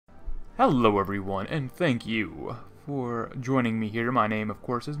Hello everyone, and thank you for joining me here. My name, of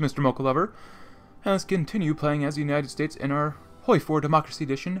course, is Mr. Mocha Lover, and let's continue playing as the United States in our Hoi4 Democracy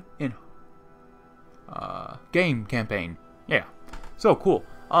Edition in game campaign. Yeah, so cool.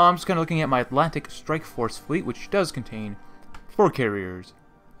 I'm just kind of looking at my Atlantic Strike Force fleet, which does contain 4 carriers,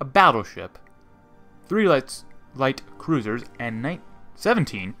 a battleship, 3 light cruisers, and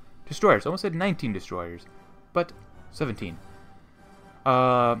 17 destroyers. I almost said 19 destroyers, but 17.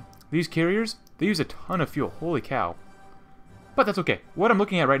 These carriers, they use a ton of fuel. Holy cow. But that's okay. What I'm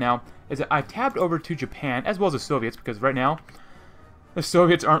looking at right now is that I've tabbed over to Japan, as well as the Soviets, because right now, the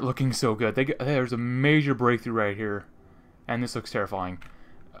Soviets aren't looking so good. There's a major breakthrough right here, and this looks terrifying.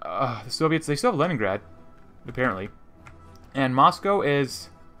 The Soviets, they still have Leningrad, apparently. And Moscow is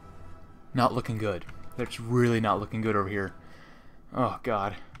not looking good. It's really not looking good over here. Oh,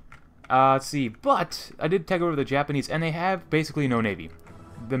 God. Let's see. But I did tag over the Japanese, and they have basically no navy.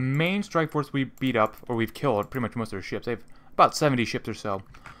 The main strike force we beat up, or we've killed pretty much most of their ships. They have about 70 ships or so.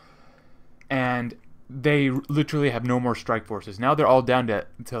 And they literally have no more strike forces. Now they're all down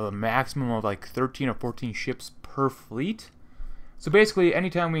to a maximum of like 13 or 14 ships per fleet. So basically,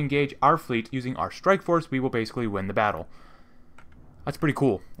 anytime we engage our fleet using our strike force, we will basically win the battle. That's pretty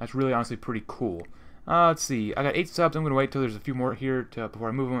cool. That's really honestly pretty cool. Let's see. I got 8 subs. I'm going to wait till there's a few more here before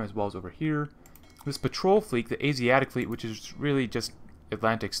I move them, as well as over here. This patrol fleet, the Asiatic fleet, which is really just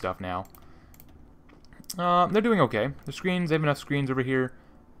Atlantic stuff now. They're doing okay. The screens, they have enough screens over here.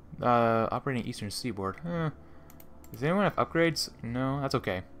 Operating Eastern Seaboard. Does anyone have upgrades? No, that's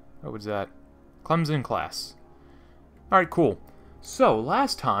okay. What was that? Clemson class. Alright, cool. So,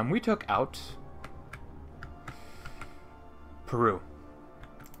 last time we took out Peru.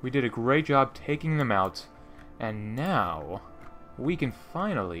 We did a great job taking them out, and now we can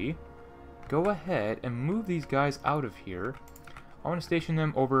finally go ahead and move these guys out of here. I want to station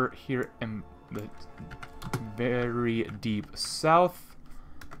them over here in the very deep south.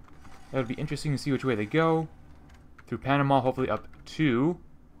 That would be interesting to see which way they go. Through Panama, hopefully up to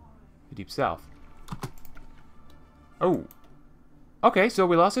the deep south. Oh. Okay, so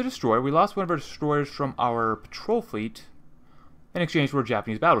we lost a destroyer. We lost one of our destroyers from our patrol fleet in exchange for a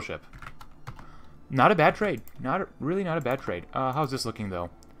Japanese battleship. Not a bad trade. Really not a bad trade. How's this looking, though?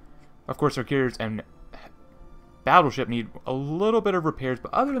 Of course, our carriers and battleship need a little bit of repairs,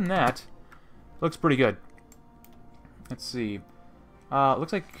 but other than that, looks pretty good. Let's see.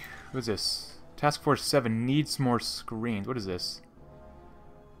 Looks like, what's this? Task Force 7 needs more screens. What is this?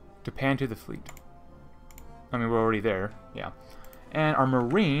 Japan to the fleet. I mean, we're already there. Yeah. And our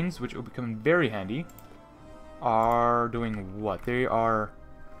Marines, which will become very handy, are doing what? They are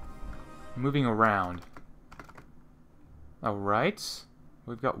moving around. Alright.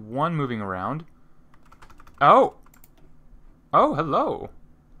 We've got one moving around. Oh! Oh, hello.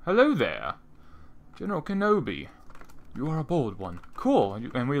 Hello there. General Kenobi. You are a bold one. Cool.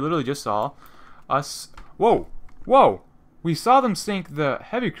 And we literally just saw us... Whoa! Whoa! We saw them sink the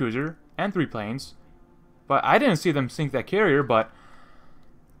heavy cruiser and 3 planes. But I didn't see them sink that carrier, but...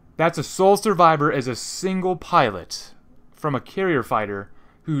 That's a sole survivor as a single pilot from a carrier fighter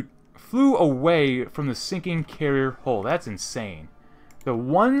who flew away from the sinking carrier hull. That's insane. The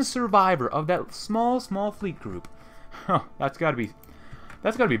one survivor of that small fleet group. Huh, that's gotta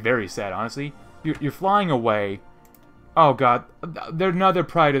be very sad, honestly. You're flying away. Oh god, they're another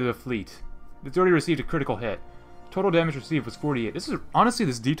pride of the fleet. It's already received a critical hit. Total damage received was 48. This is honestly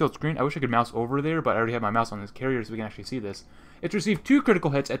this detailed screen. I wish I could mouse over there, but I already have my mouse on this carrier so we can actually see this. It's received 2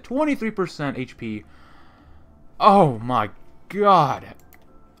 critical hits at 23% HP. Oh my god.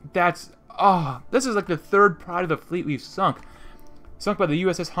 That's... Oh, this is like the 3rd pride of the fleet we've sunk. Sunk by the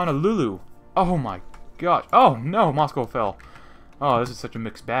USS Honolulu. Oh my gosh. Oh no, Moscow fell. Oh, this is such a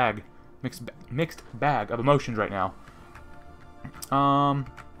mixed bag. Mixed bag of emotions right now.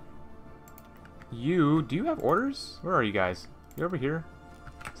 Do you have orders? Where are you guys? You over here?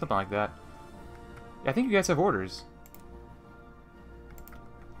 Something like that. I think you guys have orders.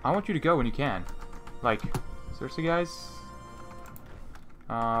 I want you to go when you can. Like, seriously, guys?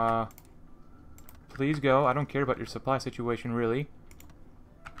 Please go. I don't care about your supply situation, really.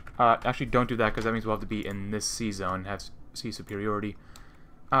 Actually, don't do that, because that means we'll have to be in this sea zone and have sea superiority.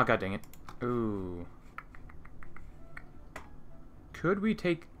 Oh, god dang it. Ooh. Could we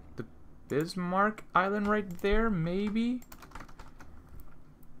take the Bismarck Island right there? Maybe?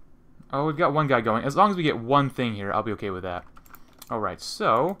 Oh, we've got one guy going. As long as we get one thing here, I'll be okay with that. Alright,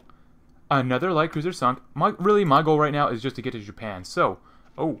 so... Another light cruiser sunk. My goal right now is just to get to Japan. So,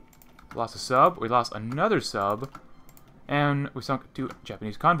 oh, lost a sub. We lost another sub. And we sunk 2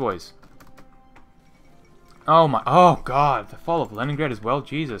 Japanese convoys. Oh my, oh god, the fall of Leningrad as well,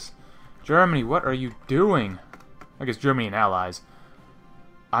 Jesus. Germany, what are you doing? I guess Germany and allies.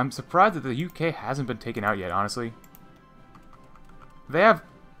 I'm surprised that the UK hasn't been taken out yet, honestly. They have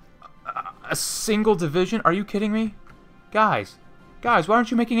a single division? Are you kidding me? Guys, why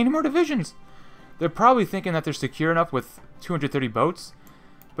aren't you making any more divisions? They're probably thinking that they're secure enough with 230 boats.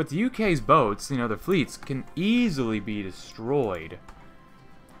 But the UK's boats, you know, their fleets, can easily be destroyed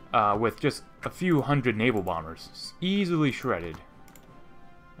with just a few hundred naval bombers. Easily shredded.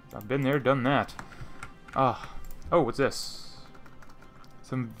 I've been there, done that. Oh, what's this?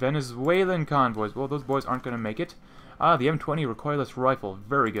 Some Venezuelan convoys. Well, those boys aren't going to make it. The M20 recoilless rifle.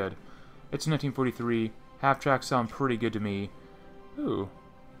 Very good. It's 1943. Half-tracks sound pretty good to me. Ooh.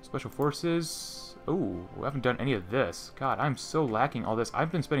 Special forces. Ooh, we haven't done any of this. God, I'm so lacking all this.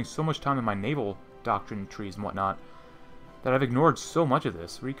 I've been spending so much time in my naval doctrine trees and whatnot that I've ignored so much of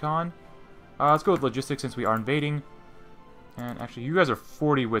this. Recon. Let's go with logistics since we are invading. And actually, you guys are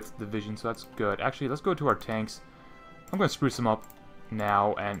 40 with division, so that's good. Actually, let's go to our tanks. I'm going to spruce them up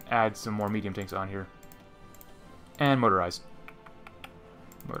now and add some more medium tanks on here. And motorized.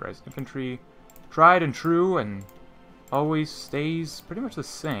 Motorized infantry. Tried and true and always stays pretty much the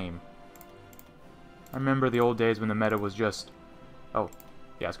same. I remember the old days when the meta was just... Oh,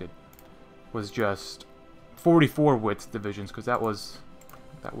 yeah, that's good. Was just 44 width divisions, because that was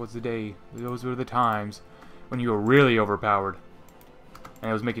the day. Those were the times when you were really overpowered.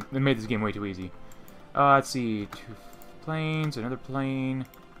 And it made this game way too easy. Let's see. 2 planes, another plane.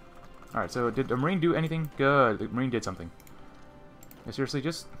 Alright, so did the Marine do anything? Good. The Marine did something. Yeah, seriously,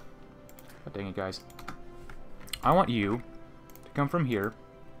 just... God dang it, guys. I want you to come from here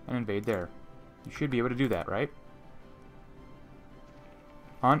and invade there. You should be able to do that, right?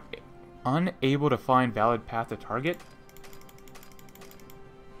 Unable to find valid path to target?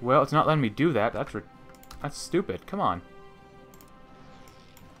 Well, it's not letting me do that. That's stupid. Come on.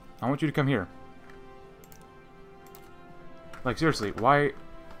 I want you to come here. Like, seriously, why...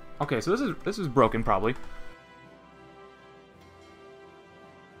 Okay, so this is broken, probably.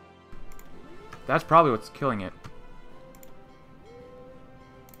 That's probably what's killing it.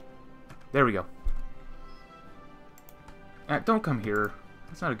 There we go. Don't come here.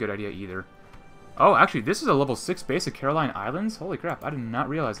 That's not a good idea either. Oh, actually, this is a level 6 base of Caroline Islands? Holy crap, I did not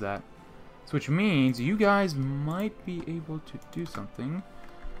realize that. So which means you guys might be able to do something.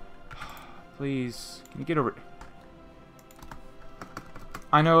 Please, can you get over...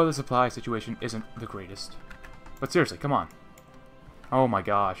 I know the supply situation isn't the greatest. But seriously, come on. Oh my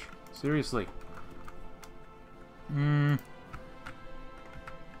gosh. Seriously. Can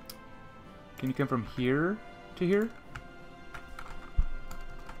you come from here to here?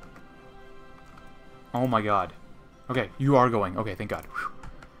 Oh my god. Okay, you are going. Okay, thank god. Whew.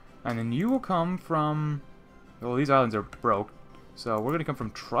 And then you will come from... Well, these islands are broke. So we're going to come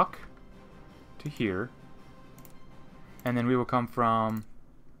from truck to here. And then we will come from...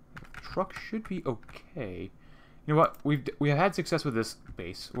 Truck should be okay. You know what? We have had success with this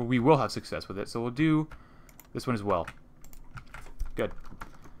base. Or we will have success with it. So we'll do this one as well. Good.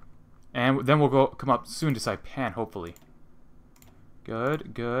 And then we'll come up soon to Saipan, hopefully.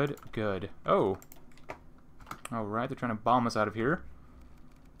 Good, good, good. Oh. Alright, they're trying to bomb us out of here.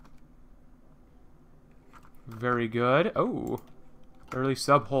 Very good. Oh. Early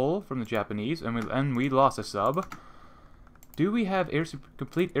sub hole from the Japanese. And we lost a sub. Do we have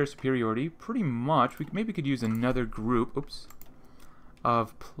complete air superiority? Pretty much. We maybe could use another group. Oops.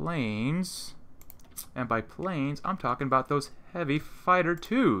 Of planes. And by planes, I'm talking about those heavy fighter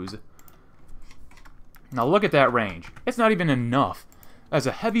 2s. Now look at that range. It's not even enough as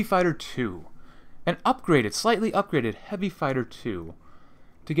a heavy fighter 2. An upgraded, slightly upgraded heavy fighter 2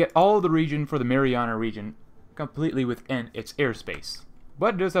 to get all of the region for the Mariana region completely within its airspace.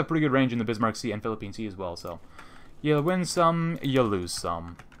 But it does have pretty good range in the Bismarck Sea and Philippine Sea as well, so you win some, you lose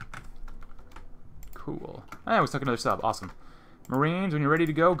some. Cool. Ah, we stuck another sub. Awesome. Marines, when you're ready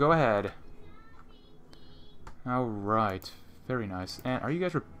to go, go ahead. Alright. Very nice. And are you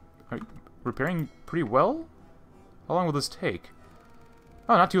guys repairing pretty well? How long will this take?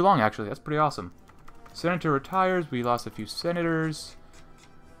 Oh, not too long, actually. That's pretty awesome. Senator retires. We lost a few senators.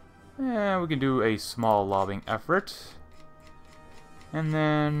 And we can do a small lobbying effort. And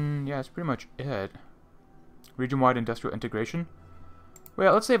then, yeah, that's pretty much it. Region-wide industrial integration.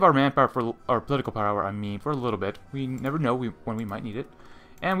 Well, let's save our manpower for our political power, I mean, for a little bit. We never know when we might need it.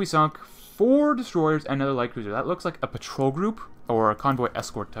 And we sunk 4 destroyers and another light cruiser. That looks like a patrol group or a convoy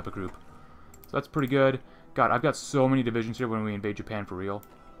escort type of group. So that's pretty good. God, I've got so many divisions here when we invade Japan for real.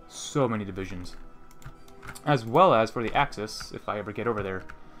 So many divisions. As well as for the Axis, if I ever get over there.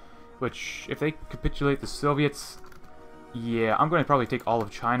 Which, if they capitulate the Soviets, Yeah, I'm going to probably take all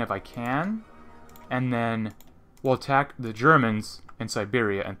of China if I can. And then we'll attack the Germans in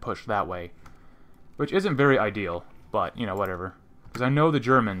Siberia and push that way. Which isn't very ideal, but, you know, whatever. Because I know the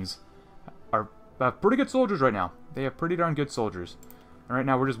Germans are pretty good soldiers right now. They have pretty darn good soldiers. And right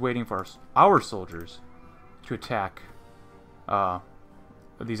now we're just waiting for our soldiers to attack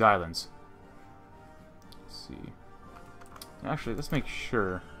these islands. Let's see. Actually, let's make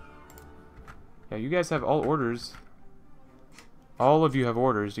sure. Yeah, you guys have all orders. All of you have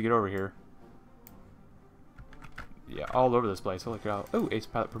orders to get over here. Yeah, all over this place. Look out. Oh, ace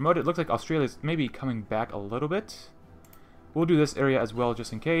pilot promoted. Looks like Australia's maybe coming back a little bit. We'll do this area as well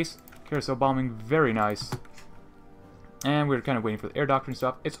just in case. Carousel bombing, very nice. And we're kind of waiting for the air doctrine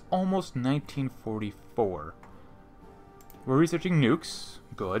stuff. It's almost 1944. We're researching nukes.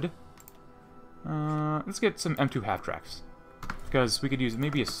 Good. Let's get some M2 half-tracks. Because we could use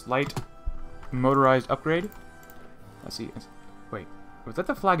maybe a slight motorized upgrade. Let's see. Wait, was that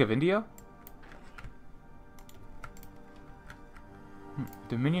the flag of India?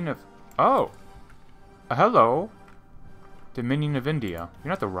 Dominion of... Oh! Hello! Dominion of India. You're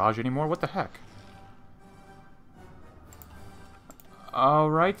not the Raj anymore? What the heck?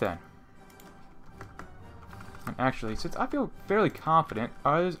 Alright then. And actually, since I feel fairly confident,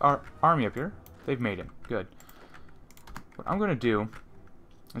 is our army up here? They've made it. Good. What I'm going to do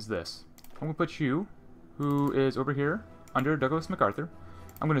is this. I'm going to put you, who is over here, under Douglas MacArthur.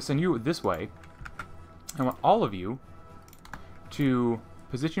 I'm going to send you this way. I want all of you to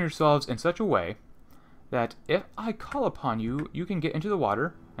position yourselves in such a way that if I call upon you, you can get into the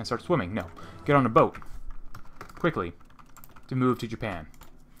water and start swimming. No, get on a boat quickly to move to Japan.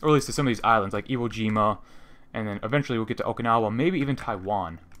 Or at least to some of these islands like Iwo Jima, and then eventually we'll get to Okinawa, maybe even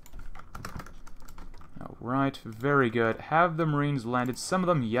Taiwan. Alright, very good. Have the Marines landed? Some of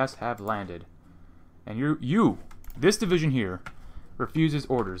them, yes, have landed. And this division here, refuses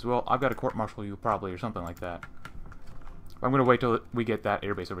orders. Well, I've got to court-martial you probably, or something like that. I'm going to wait till we get that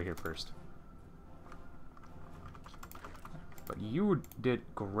airbase over here first. But you did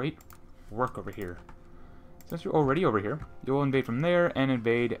great work over here. Since you're already over here, you'll invade from there and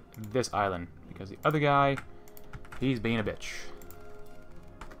invade this island. Because the other guy, he's being a bitch.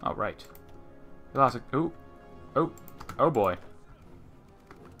 Alright. Oh boy.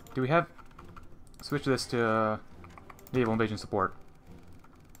 Do we have... Switch this to naval invasion support.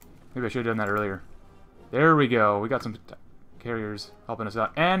 Maybe I should have done that earlier. There we go. We got some carriers helping us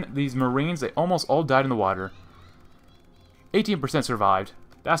out. And these Marines, they almost all died in the water. 18% survived.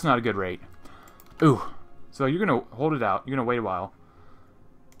 That's not a good rate. Ooh. So you're going to hold it out. You're going to wait a while.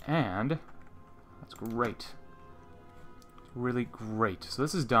 And that's great. Really great. So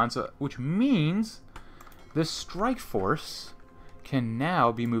this is done, which means this strike force can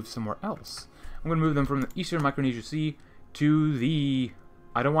now be moved somewhere else. I'm going to move them from the eastern Micronesia Sea to the...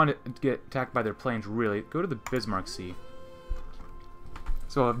 I don't want it to get attacked by their planes, really. Go to the Bismarck Sea.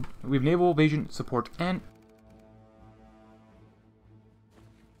 So we have naval invasion support and...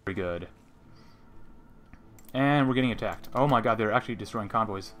 Very good. And we're getting attacked. Oh my god, they're actually destroying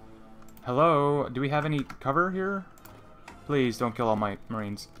convoys. Hello? Do we have any cover here? Please don't kill all my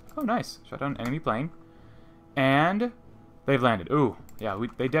Marines. Oh, nice. Shut down enemy plane. And they've landed. Ooh, yeah,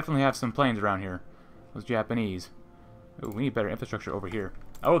 they definitely have some planes around here. Those Japanese. Ooh, we need better infrastructure over here.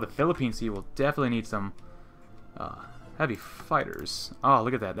 Oh, the Philippine Sea will definitely need some heavy fighters. Oh,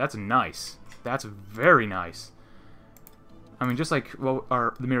 look at that. That's nice. That's very nice. I mean, just like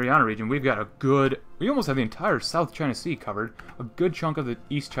the Mariana region, we've got a good... We almost have the entire South China Sea covered. A good chunk of the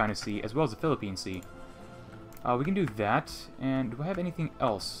East China Sea, as well as the Philippine Sea. We can do that. And do I have anything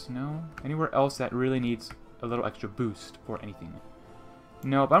else? No? Anywhere else that really needs a little extra boost for anything?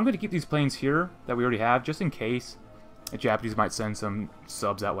 No, but I'm going to keep these planes here that we already have, just in case the Japanese might send some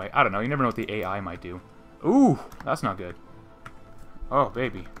subs that way. I don't know. You never know what the AI might do. Ooh, that's not good. Oh,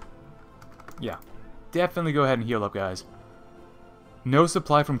 baby. Yeah. Definitely go ahead and heal up, guys. No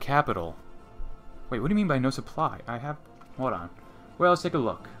supply from capital. Wait, what do you mean by no supply? I have... Hold on. Well, let's take a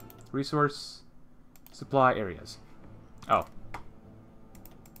look. Resource... Supply areas. Oh.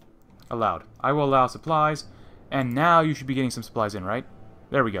 Allowed. I will allow supplies. And now you should be getting some supplies in, right?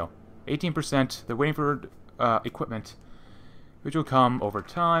 There we go. 18%. They're waiting for equipment, which will come over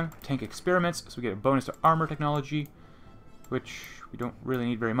time. Tank experiments. So we get a bonus to armor technology, which we don't really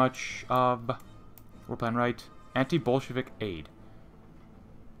need very much of. War plan right. Anti-Bolshevik aid.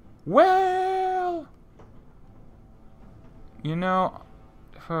 Well, you know,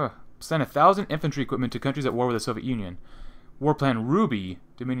 send 1,000 infantry equipment to countries at war with the Soviet Union. War Plan Ruby,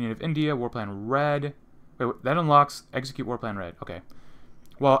 Dominion of India. War Plan Red. Wait, that unlocks execute War Plan Red. Okay.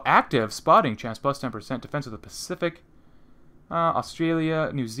 While active, spotting chance plus 10%, defense of the Pacific. Australia,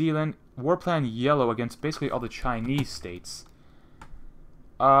 New Zealand. War plan yellow against basically all the Chinese states.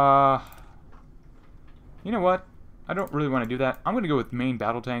 You know what? I don't really want to do that. I'm going to go with main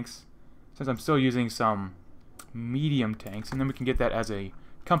battle tanks, since I'm still using some medium tanks, and then we can get that as a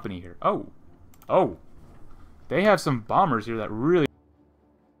company here. Oh. Oh. They have some bombers here that really...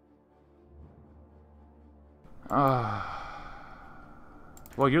 Well,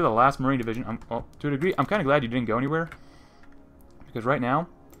 you're the last Marine Division. Well, to a degree, I'm kind of glad you didn't go anywhere. Because right now,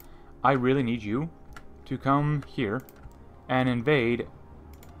 I really need you to come here and invade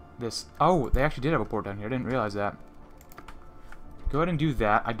this... Oh, they actually did have a port down here. I didn't realize that. Go ahead and do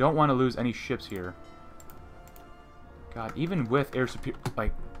that. I don't want to lose any ships here. God, even with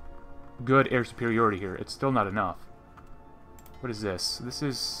good air superiority here, it's still not enough. What is this? This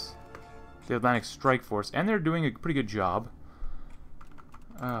is the Atlantic Strike Force, and they're doing a pretty good job.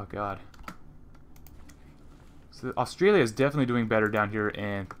 Oh, God. So Australia is definitely doing better down here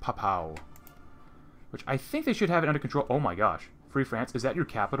in Papua, which I think they should have it under control. Oh, my gosh. Free France. Is that your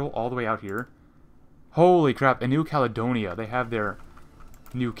capital all the way out here? Holy crap. In New Caledonia, they have their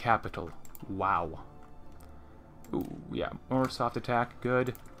new capital. Wow. Ooh, yeah. More soft attack.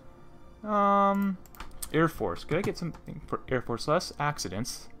 Good. Air Force. Could I get something for Air Force? Less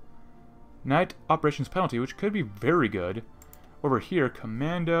accidents. Night Operations Penalty, which could be very good. Over here,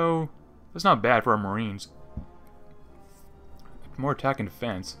 Commando. That's not bad for our Marines. More attack and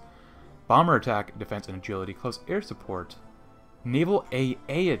defense. Bomber attack, defense, and agility. Close air support. Naval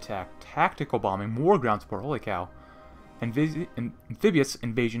AA attack. Tactical bombing. More ground support. Holy cow. Amphibious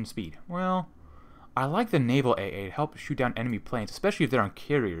invasion speed. Well, I like the naval AA to help shoot down enemy planes, especially if they're on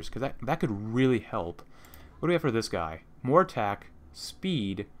carriers, because that could really help. What do we have for this guy? More attack,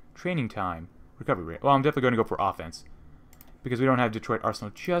 speed, training time, recovery rate. Well, I'm definitely going to go for offense, because we don't have Detroit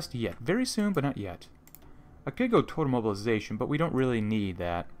Arsenal just yet. Very soon, but not yet. I could go total mobilization, but we don't really need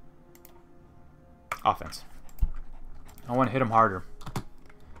that. Offense. I want to hit him harder.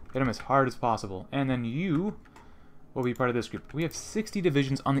 Hit him as hard as possible. And then you will be part of this group. We have 60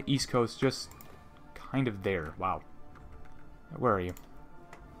 divisions on the East Coast, just kind of there. Wow. Where are you?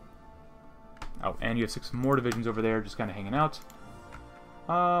 Oh, and you have 6 more divisions over there, just kind of hanging out.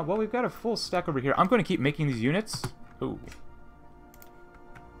 Well, we've got a full stack over here. I'm going to keep making these units. Ooh.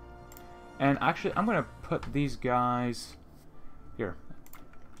 And actually, I'm going to put these guys here.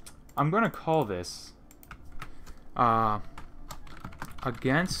 I'm going to call this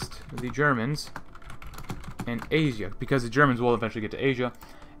against the Germans in Asia, because the Germans will eventually get to Asia.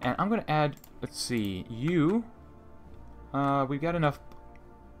 And I'm going to add, let's see, you. We've got enough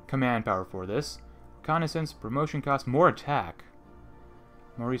command power for this. Reconnaissance, promotion cost, more attack.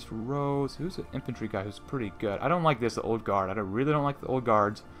 Maurice Rose, who's an infantry guy who's pretty good. I don't like this, the old guard. I really don't like the old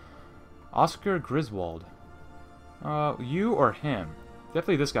guards. Oscar Griswold. You or him?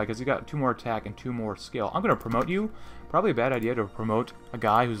 Definitely this guy, because he got 2 more attack and 2 more skill. I'm going to promote you. Probably a bad idea to promote a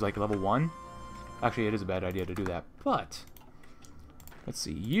guy who's like level 1. Actually, it is a bad idea to do that. But, let's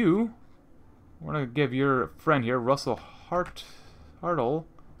see, you. I want to give your friend here, Russell Hartle.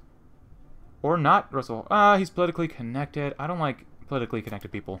 Or not Russell. He's politically connected. I don't like politically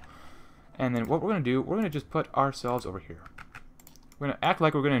connected people. And then what we're going to do, we're going to just put ourselves over here. We're going to act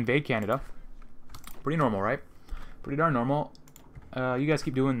like we're going to invade Canada. Pretty normal, right? Pretty darn normal. You guys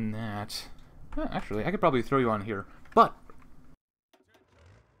keep doing that. Actually, I could probably throw you on here. But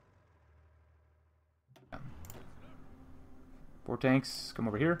 4 tanks, come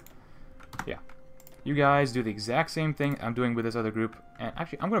over here. Yeah. You guys do the exact same thing I'm doing with this other group. And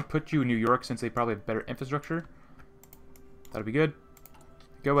actually, I'm going to put you in New York since they probably have better infrastructure. That'll be good.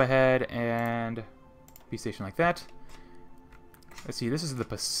 Go ahead and be stationed like that. Let's see, this is the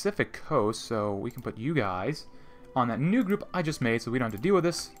Pacific Coast, so we can put you guys on that new group I just made, so we don't have to deal with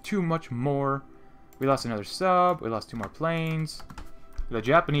this too much more. We lost another sub. We lost 2 more planes. The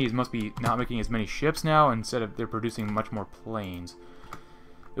Japanese must be not making as many ships now. Instead of they're producing much more planes.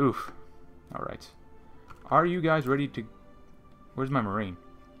 Oof. All right. Are you guys ready to? Where's my Marine?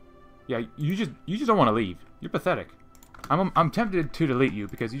 Yeah, you just don't want to leave. You're pathetic. I'm tempted to delete you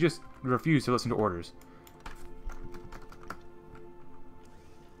because you just refuse to listen to orders.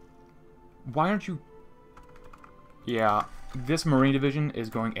 Why aren't you? Yeah, this Marine Division is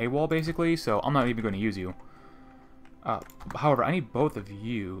going AWOL basically, so I'm not even going to use you. However, I need both of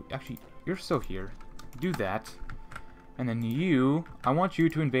you. Actually, you're still here. Do that. And then you, I want you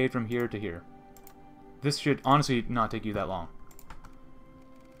to invade from here to here. This should honestly not take you that long.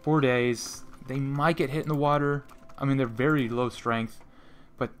 4 days. They might get hit in the water. I mean, they're very low strength.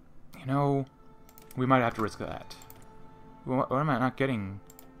 But, you know, we might have to risk that. What am I not getting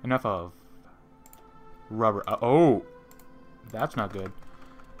enough of? Rubber. Oh! That's not good.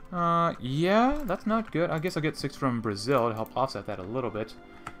 Yeah, that's not good. I guess I'll get 6 from Brazil to help offset that a little bit.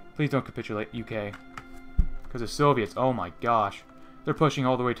 Please don't capitulate, UK. Because the Soviets, oh my gosh. They're pushing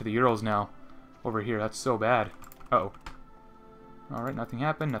all the way to the Urals now. Over here, that's so bad. Uh-oh. Alright, nothing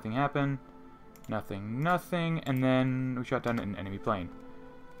happened, nothing happened. Nothing, nothing. And then we shot down an enemy plane.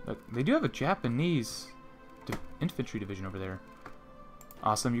 Look, they do have a Japanese infantry division over there.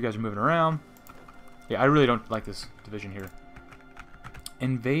 Awesome, you guys are moving around. Yeah, I really don't like this division here.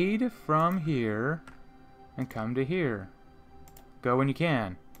 Invade from here and come to here. Go when you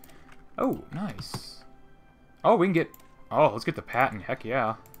can. Oh, nice. Oh, we can get... Oh, let's get the Patton. Heck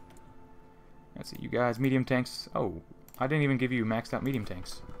yeah. Let's see, you guys, medium tanks. Oh, I didn't even give you maxed out medium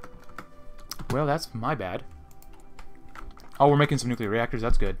tanks. Well, that's my bad. Oh, we're making some nuclear reactors.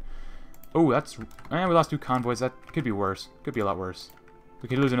 That's good. Oh, that's... And we lost 2 convoys. That could be worse. Could be a lot worse. We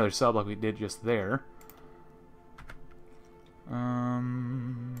could lose another sub like we did just there.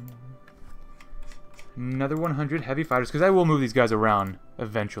 Another 100 heavy fighters, because I will move these guys around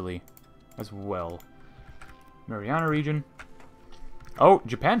eventually as well. Mariana region. Oh,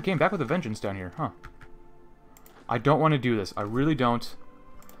 Japan came back with a vengeance down here, huh? I don't want to do this. I really don't.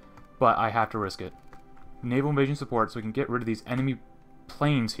 But I have to risk it. Naval invasion support so we can get rid of these enemy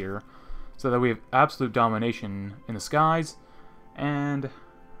planes here so that we have absolute domination in the skies. And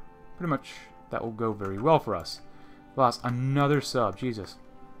pretty much that will go very well for us. Lost another sub. Jesus.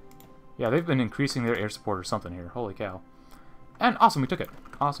 Yeah, they've been increasing their air support or something here. Holy cow. And awesome, we took it.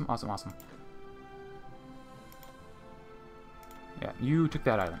 Awesome, awesome, awesome. Yeah, you took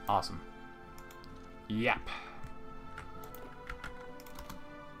that island. Awesome. Yep.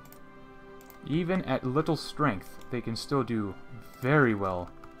 Even at little strength, they can still do very well.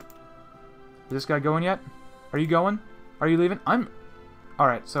 Is this guy going yet? Are you going? Are you leaving?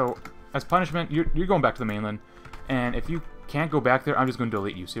 Alright, so, as punishment, you're going back to the mainland. And if you can't go back there, I'm just going to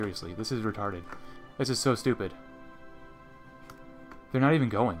delete you. Seriously, this is retarded. This is so stupid. They're not even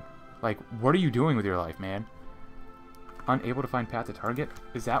going. Like, what are you doing with your life, man? Unable to find path to target?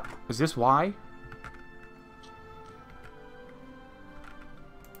 Is this why?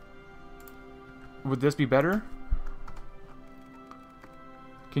 Would this be better?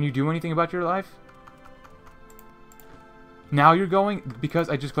 Can you do anything about your life? Now you're going because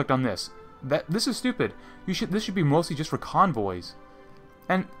I just clicked on this. This is stupid. This should be mostly just for convoys.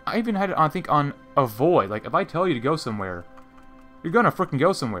 And I even had it on, I think, on avoid. Like, if I tell you to go somewhere, you're gonna frickin'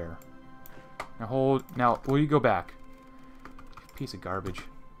 go somewhere. Now, will you go back? Piece of garbage.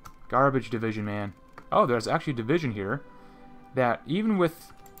 Garbage division, man. Oh, there's actually a division here that even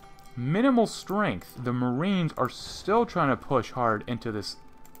with minimal strength, the Marines are still trying to push hard into this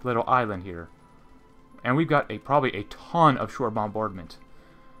little island here. And we've got probably a ton of shore bombardment.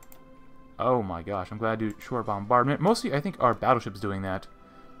 Oh my gosh, I'm glad to do shore bombardment. Mostly, I think our battleship's doing that.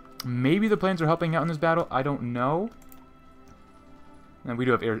 Maybe the planes are helping out in this battle. I don't know. And we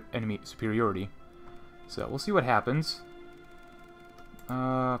do have enemy superiority. So, we'll see what happens.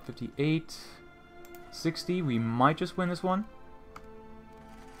 58. 60. We might just win this one.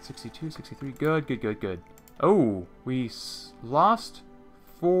 62, 63. Good, good, good, good. Oh, we lost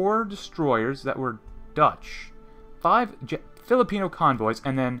 4 destroyers that were Dutch. 5 Filipino convoys,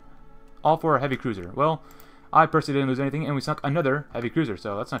 and then all 4 are heavy cruiser. Well, I personally didn't lose anything, and we sunk another heavy cruiser,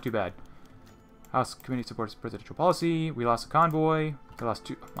 so that's not too bad. House Committee supports presidential policy. We lost a convoy. We lost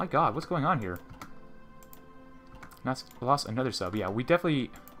 2. Oh my god, what's going on here? Lost another sub. Yeah, we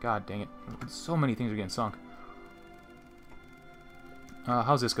definitely... God dang it. So many things are getting sunk.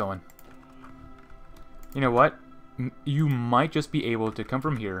 How's this going? You know what? You might just be able to come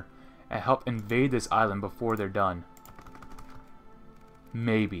from here and help invade this island before they're done.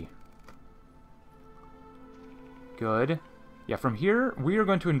 Maybe. Good. Yeah, from here, we are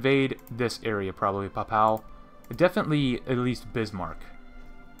going to invade this area, probably, Papau. Definitely, at least Bismarck.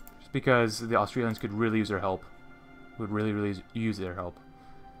 Just because the Australians could really use their help. Would really, really use their help.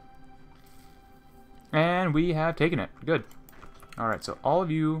 And we have taken it. Good. Alright, so all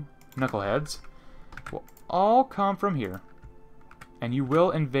of you knuckleheads will all come from here. And you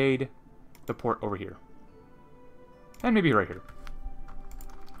will invade the port over here. And maybe right here.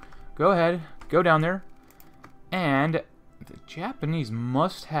 Go ahead. Go down there. And the Japanese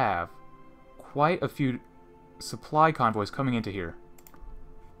must have quite a few supply convoys coming into here.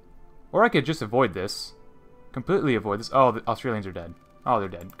 Or I could just avoid this. Completely avoid this. Oh, the Australians are dead. Oh, they're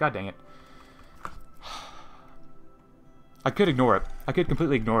dead. God dang it. I could ignore it. I could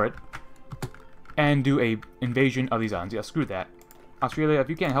completely ignore it. And do a invasion of these islands. Yeah, screw that. Australia, if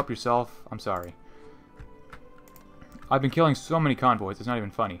you can't help yourself, I'm sorry. I've been killing so many convoys, it's not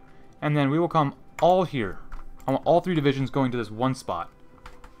even funny. And then we will come all here. I want all 3 divisions going to this one spot.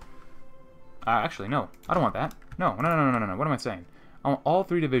 Actually, no. I don't want that. No. What am I saying? I want all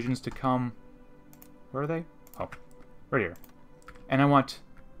 3 divisions to come... Where are they? Oh, right here. And I want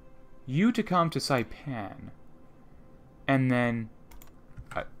you to come to Saipan. And then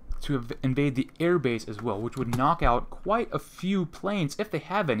to invade the air base as well, which would knock out quite a few planes, if they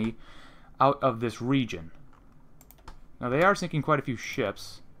have any, out of this region. Now, they are sinking quite a few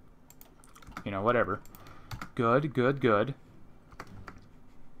ships. You know, whatever. Good, good, good.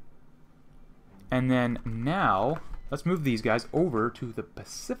 And then now, let's move these guys over to the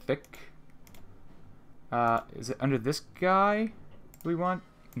Pacific. Is it under this guy we want?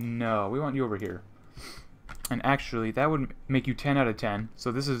 No, we want you over here. And actually, that would make you 10 out of 10.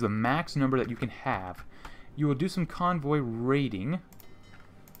 So this is the max number that you can have. You will do some convoy raiding.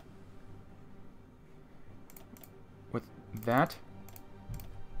 With that.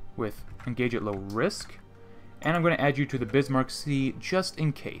 With engage at low risk. And I'm going to add you to the Bismarck Sea just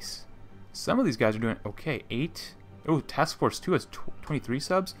in case. Some of these guys are doing okay. 8. Oh, Task Force 2 has 23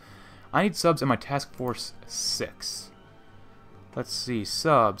 subs. I need subs in my Task Force 6. Let's see.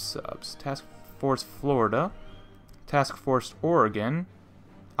 Subs. Task Force Florida. Task Force Oregon.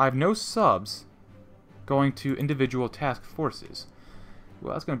 I have no subs going to individual task forces.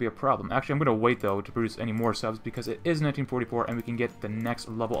 Well, that's going to be a problem. Actually, I'm going to wait, though, to produce any more subs because it is 1944 and we can get the next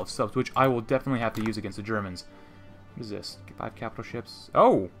level of subs, which I will definitely have to use against the Germans. What is this? 5 capital ships.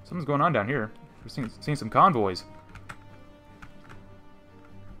 Oh! Something's going on down here. We're seeing some convoys.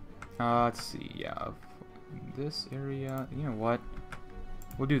 Let's see. Yeah. This area... You know what?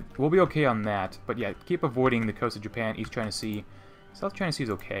 We'll be okay on that. But yeah, keep avoiding the coast of Japan, East China Sea. South China Sea is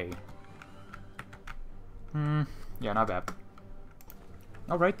okay. Yeah, not bad.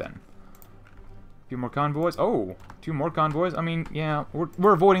 Alright then. A few more convoys. Oh! 2 more convoys. I mean, yeah,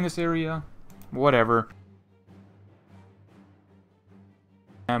 we're avoiding this area. Whatever.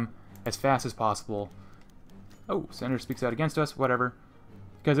 As fast as possible. Oh, Senator speaks out against us. Whatever.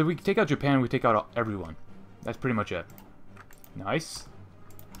 Because if we take out Japan, we take out everyone. That's pretty much it. Nice.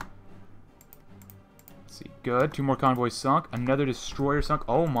 Let's see. Good. 2 more convoys sunk. Another destroyer sunk.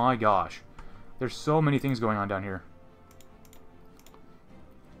 Oh my gosh. There's so many things going on down here.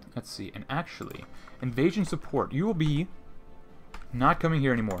 Let's see. And actually, invasion support. You will be not coming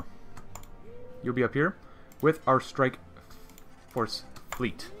here anymore. You'll be up here with our strike force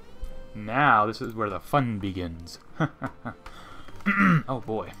fleet. Now, this is where the fun begins. Oh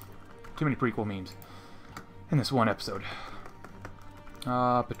boy. Too many prequel memes in this one episode.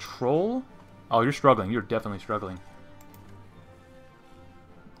 Patrol? Oh, you're struggling. You're definitely struggling.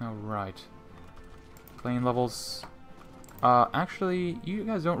 Alright. Plane levels. Actually, you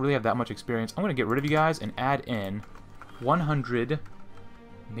guys don't really have that much experience. I'm going to get rid of you guys and add in 100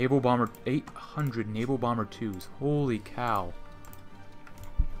 naval bomber... 800 naval bomber 2s. Holy cow.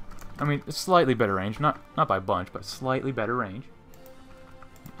 I mean, it's slightly better range. Not by a bunch, but slightly better range.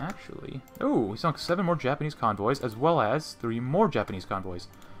 Actually... Oh, we sunk 7 more Japanese convoys, as well as 3 more Japanese convoys.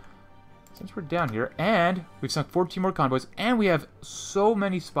 Since we're down here, and we've sunk 14 more convoys, and we have so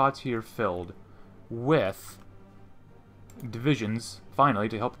many spots here filled with divisions, finally,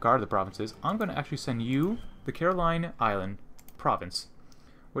 to help guard the provinces. I'm going to actually send you the Caroline Island province.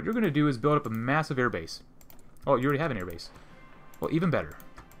 What you're going to do is build up a massive air base. Oh, you already have an air base. Well, even better.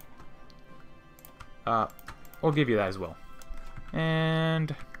 I'll give you that as well.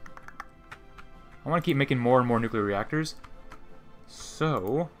 And I want to keep making more and more nuclear reactors.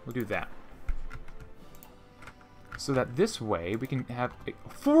 So, we'll do that. So that this way we can have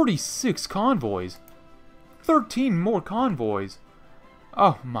 46 convoys. 13 more convoys.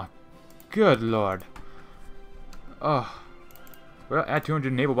 Oh my good lord. Oh. Well, add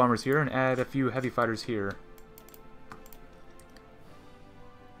 200 naval bombers here and add a few heavy fighters here.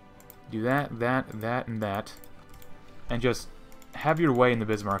 Do that, that, and that. And just have your way in the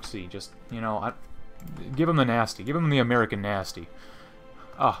Bismarck Sea. Just, you know, give them the nasty. Give them the American nasty.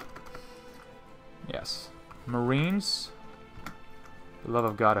 Ah. Yes. Marines. For the love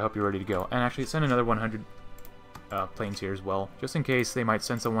of God, I hope you're ready to go. And actually, send another 100 planes here as well. Just in case they might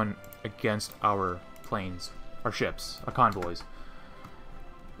send someone against our planes. Our ships. Our convoys.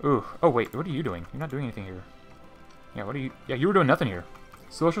 Ooh. Oh, wait. What are you doing? You're not doing anything here. Yeah, what are you... Yeah, you were doing nothing here.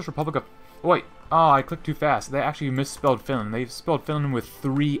 Socialist Republic of... Oh, wait. Oh, I clicked too fast. They actually misspelled Finland. They spelled Finland with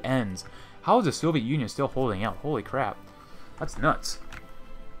 3 N's. How is the Soviet Union still holding out? Holy crap. That's nuts.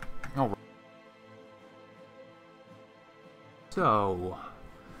 Alright. So,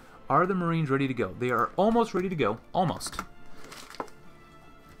 are the Marines ready to go? They are almost ready to go. Almost.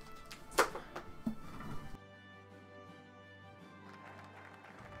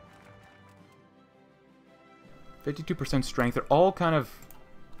 52% strength. They're all kind of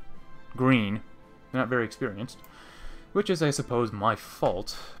green. They're not very experienced. Which is, I suppose, my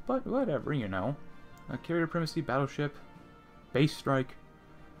fault. But whatever, you know. Carrier primacy, battleship, base strike.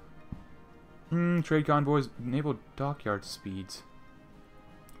 Trade convoys, naval dockyard speeds.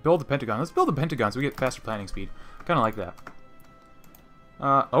 Build the Pentagon. Let's build the Pentagon so we get faster planning speed. Kind of like that.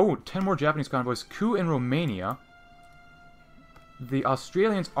 Oh, 10 more Japanese convoys. Coup in Romania. The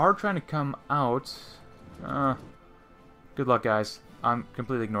Australians are trying to come out. Good luck, guys. I'm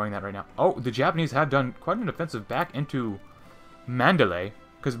completely ignoring that right now. Oh, the Japanese have done quite an offensive back into Mandalay.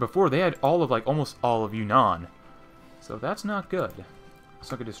 Because before they had all of, like, almost all of Yunnan. So that's not good.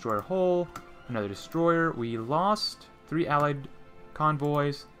 Sunk a destroyer hull. Another destroyer. We lost 3 allied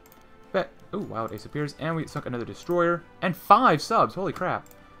convoys. Oh, Wild Ace appears. And we sunk another destroyer. And 5 subs. Holy crap.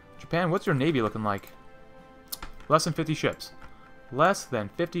 Japan, what's your navy looking like? Less than 50 ships. Less than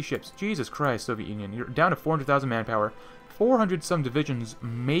 50 ships. Jesus Christ, Soviet Union. You're down to 400,000 manpower. 400 some divisions,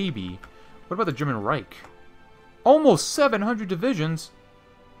 maybe. What about the German Reich? Almost 700 divisions.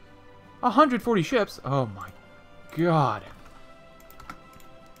 140 ships. Oh my god.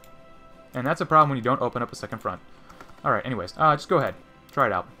 And that's a problem when you don't open up a second front. Alright, anyways. Just go ahead. Try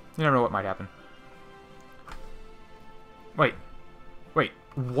it out. You never know what might happen. Wait. Wait.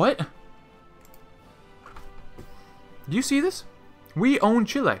 What? Do you see this? We own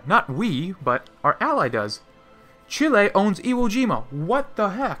Chile. Not we, but our ally does. Chile owns Iwo Jima. What the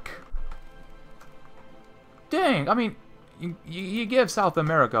heck? Dang. I mean, you give South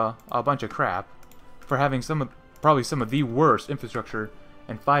America a bunch of crap for having probably some of the worst infrastructure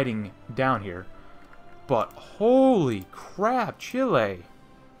and fighting down here. But holy crap, Chile.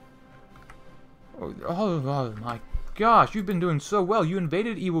 Oh my gosh, you've been doing so well. You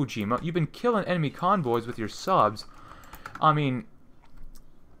invaded Iwo Jima. You've been killing enemy convoys with your subs. I mean,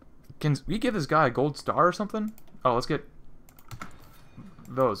 can we give this guy a gold star or something? Oh, let's get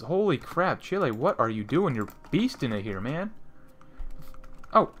those. Holy crap, Chile, what are you doing? You're beasting it here, man.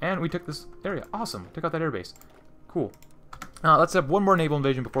 Oh, and we took this area. Awesome. Took out that airbase. Cool. Let's have one more naval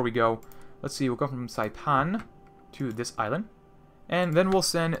invasion before we go. Let's see, we'll go from Saipan to this island. And then we'll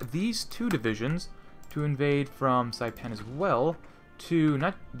send these 2 divisions to invade from Saipan as well to,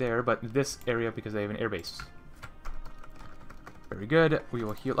 not there, but this area because they have an airbase. Very good. We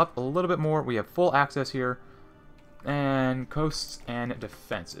will heal up a little bit more. We have full access here. And coasts and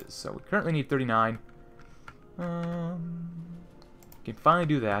defenses. So we currently need 39. Can finally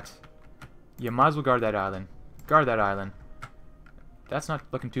do that. You might as well guard that island. Guard that island. That's not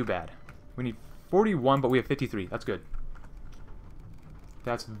looking too bad. We need 41, but we have 53. That's good.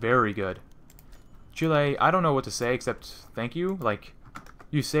 That's very good. Chile, I don't know what to say except thank you. Like,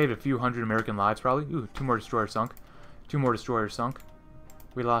 you saved a few hundred American lives probably. Ooh, 2 more destroyers sunk. 2 more destroyers sunk.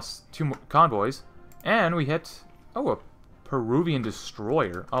 We lost 2 more convoys. And we hit, oh, a Peruvian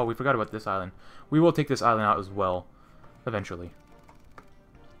destroyer. Oh, we forgot about this island. We will take this island out as well, eventually.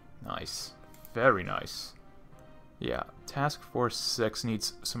 Nice. Very nice. Yeah, Task Force 6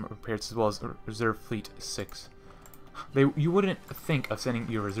 needs some repairs as well as Reserve Fleet 6. You wouldn't think of sending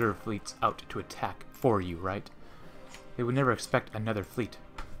your reserve fleets out to attack for you, right? They would never expect another fleet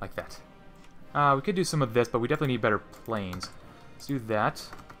like that. We could do some of this, but we definitely need better planes. Let's do that.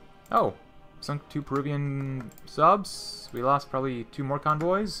 Oh, sunk 2 Peruvian subs. We lost probably 2 more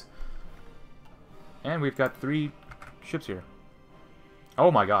convoys. And we've got 3 ships here. Oh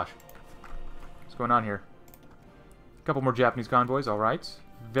my gosh. What's going on here? A couple more Japanese convoys, alright.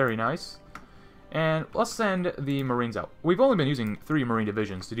 Very nice. And let's send the Marines out. We've only been using 3 Marine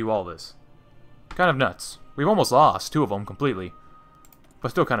divisions to do all this. Kind of nuts. We've almost lost 2 of them completely. But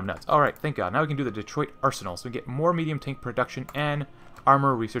still kind of nuts. Alright, thank God. Now we can do the Detroit Arsenal. So we get more medium tank production and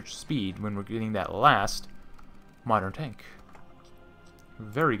armor research speed when we're getting that last modern tank.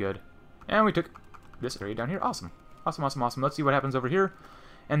 Very good. And we took this area down here. Awesome. Awesome, awesome, awesome. Let's see what happens over here.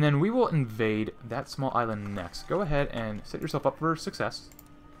 And then we will invade that small island next. Go ahead and set yourself up for success.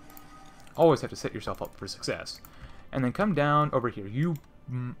 Always have to set yourself up for success. And then come down over here.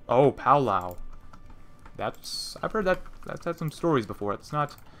 Oh, Palau. I've heard that's had some stories before. It's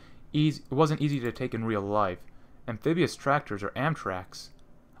not easy. It wasn't easy to take in real life. Amphibious tractors or Amtraks.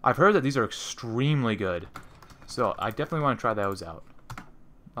 I've heard that these are extremely good. So I definitely want to try those out.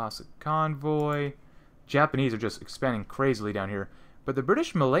 Lost a convoy. Japanese are just expanding crazily down here. But the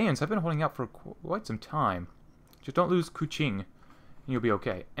British Malayans have been holding out for quite some time. Just don't lose Kuching, and you'll be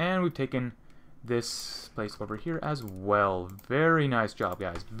okay. And we've taken this place over here as well. Very nice job,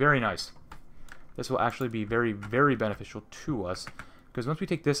 guys. Very nice. This will actually be very, very beneficial to us. Because once we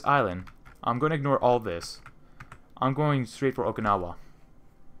take this island, I'm going to ignore all this. I'm going straight for Okinawa.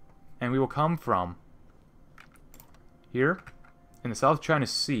 And we will come from here in the South China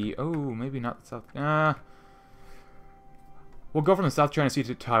Sea. Oh, maybe not the South. We'll go from the South China Sea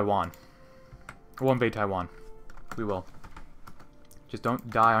to Taiwan. We'll invade Taiwan. We will. Just don't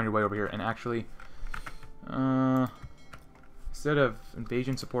die on your way over here. And actually, instead of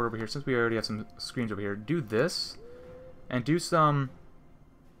invasion support over here, since we already have some screens over here, do this and do some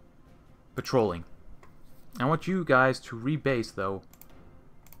patrolling. I want you guys to rebase, though,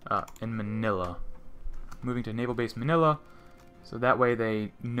 in Manila. Moving to Naval Base Manila, so that way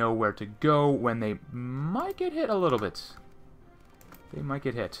they know where to go when they might get hit a little bit. They might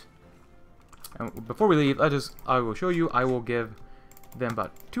get hit. And before we leave, I will show you, I will give them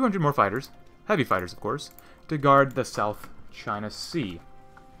about 200 more fighters, heavy fighters, of course, to guard the South China Sea.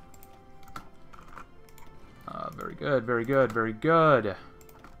 Very good, very good, very good.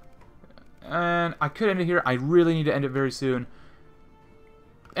 And I could end it here. I really need to end it very soon.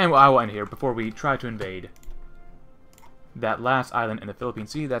 And I will end here before we try to invade that last island in the Philippine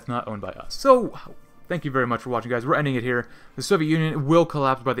Sea that's not owned by us. So, thank you very much for watching, guys. We're ending it here. The Soviet Union will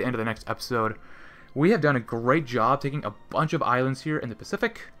collapse by the end of the next episode. We have done a great job taking a bunch of islands here in the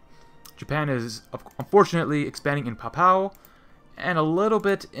Pacific. Japan is, unfortunately, expanding in Papua and a little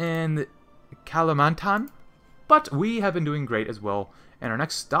bit in Kalimantan. But we have been doing great as well. And our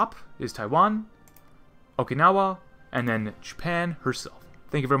next stop is Taiwan, Okinawa, and then Japan herself.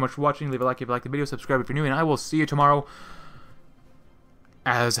 Thank you very much for watching. Leave a like if you like the video, subscribe if you're new, and I will see you tomorrow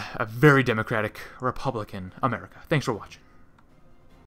as a very democratic Republican America. Thanks for watching.